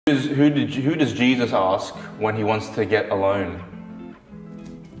Who does Jesus ask when he wants to get alone?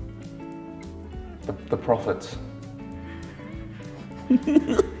 The prophets.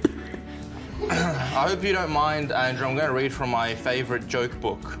 I hope you don't mind, Andrew. I'm going to read from my favourite joke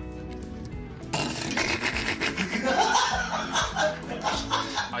book.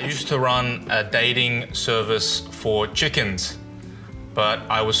 I used to run a dating service for chickens, but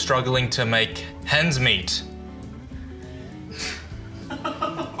I was struggling to make hens meet.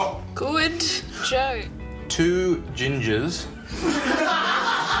 Good joke. 2 gingers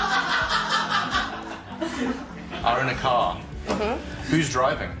are in a car. Who's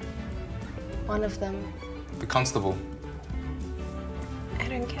driving? One of them. The constable. I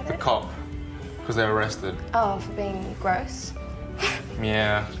don't get The it. cop. Because they're arrested. Oh, for being gross.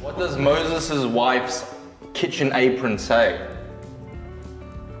 Yeah. What does Moses' wife's kitchen apron say?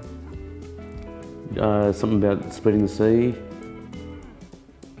 Something about splitting the sea.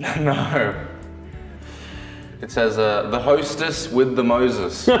 No. It says, the hostess with the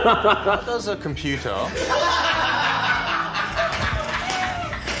Moses. How does a computer...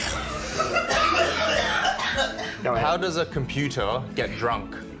 How does a computer get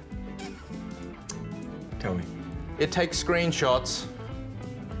drunk? Tell me. It takes screenshots.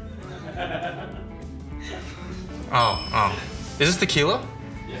 Oh. Is this tequila?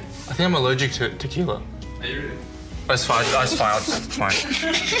 Yeah. I think I'm allergic to tequila. Are you really? That's fine, it's fine.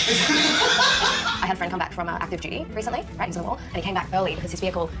 I had a friend come back from active duty recently, right? He was on the wall, and he came back early because his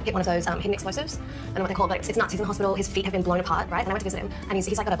vehicle hit one of those hidden explosives. I don't know what they call it, but it's nuts. He's in the hospital, his feet have been blown apart, right? And I went to visit him, and he's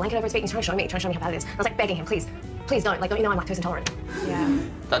like got a blanket over his feet, and he's trying to show me how bad it is. And I was like begging him, please don't. Like, don't you know I'm lactose intolerant? Yeah.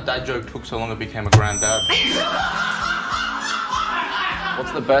 That dad joke took so long it became a granddad.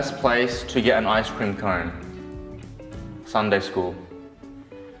 What's the best place to get an ice cream cone? Sunday school.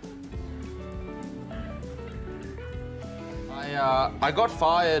 I got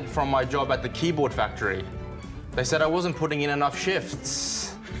fired from my job at the keyboard factory. They said I wasn't putting in enough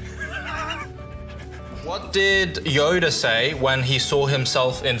shifts. What did Yoda say when he saw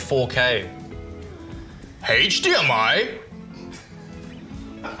himself in 4K? HDMI?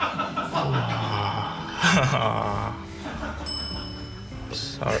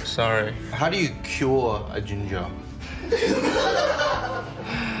 Sorry. How do you cure a ginger?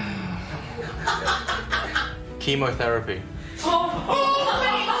 Chemotherapy.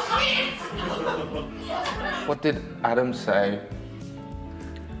 What did Adam say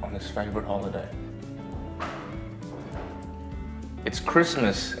on his favorite holiday? It's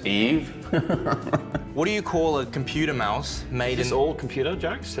Christmas Eve. What do you call a computer mouse made Is this in... all computer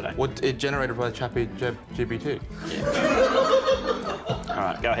jokes today? What it generated by GPT? All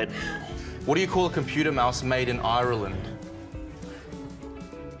right, go ahead. What do you call a computer mouse made in Ireland?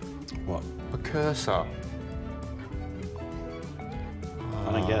 What? A cursor.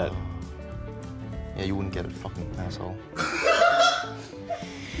 I don't get it. Yeah, you wouldn't get it, fucking asshole.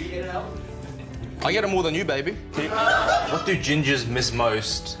 I get it more than you, baby. What do gingers miss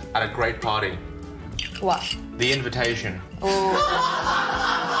most at a great party? What? The invitation.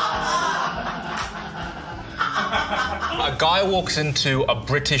 A guy walks into a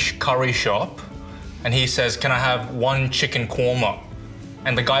British curry shop and he says, "Can I have 1 chicken korma?"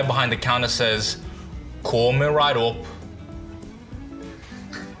 And the guy behind the counter says, "Call me right up."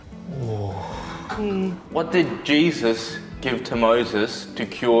 What did Jesus give to Moses to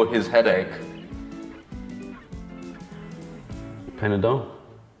cure his headache? Panadol.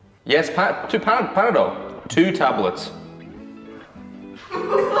 Yes, Panadol. 2 tablets.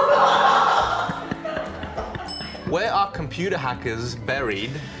 Where are computer hackers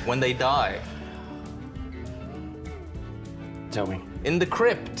buried when they die? Tell me. In the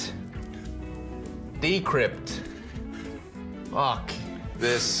crypt. Decrypt. Fuck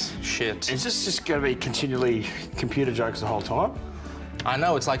this shit. Is this just going to be continually computer jokes the whole time? I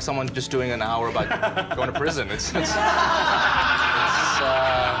know, it's like someone just doing an hour about going to prison. Who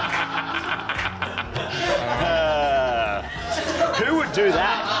would do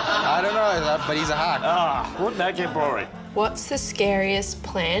that? I don't know, but he's a hack. Wouldn't that get boring? What's the scariest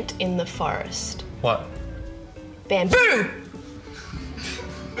plant in the forest? What? Bamboo!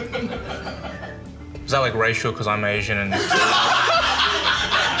 Is that like racial because I'm Asian and...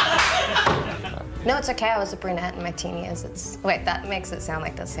 No, it's okay. I was a brunette in my teen years. Wait, that makes it sound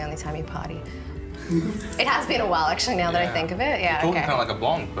like that's the only time you party. It has been a while, actually, now that I think of it. Yeah, Talking okay. kind of like a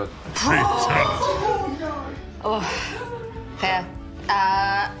blonde, but... Oh, fair.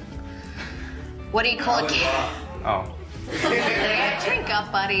 What do you call a kid? Oh. Drink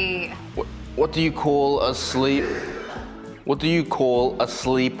up, buddy. What do you call a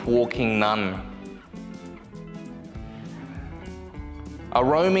sleepwalking nun? A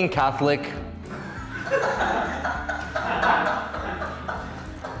roaming Catholic.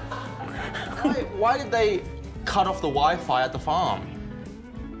 Why did they cut off the Wi-Fi at the farm?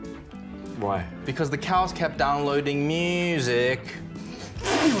 Why? Because the cows kept downloading music.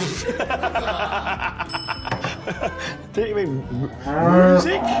 Didn't you mean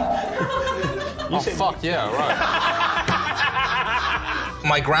music? Fuck yeah, right.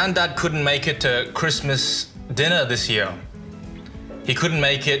 My granddad couldn't make it to Christmas dinner this year. He couldn't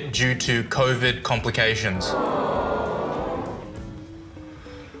make it due to COVID complications.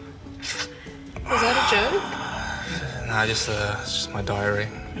 Was that a joke? Nah, it's just my diary.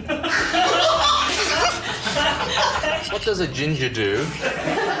 What does a ginger do?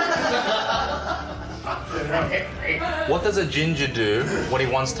 What does a ginger do when he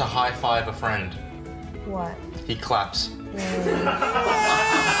wants to high-five a friend? What? He claps.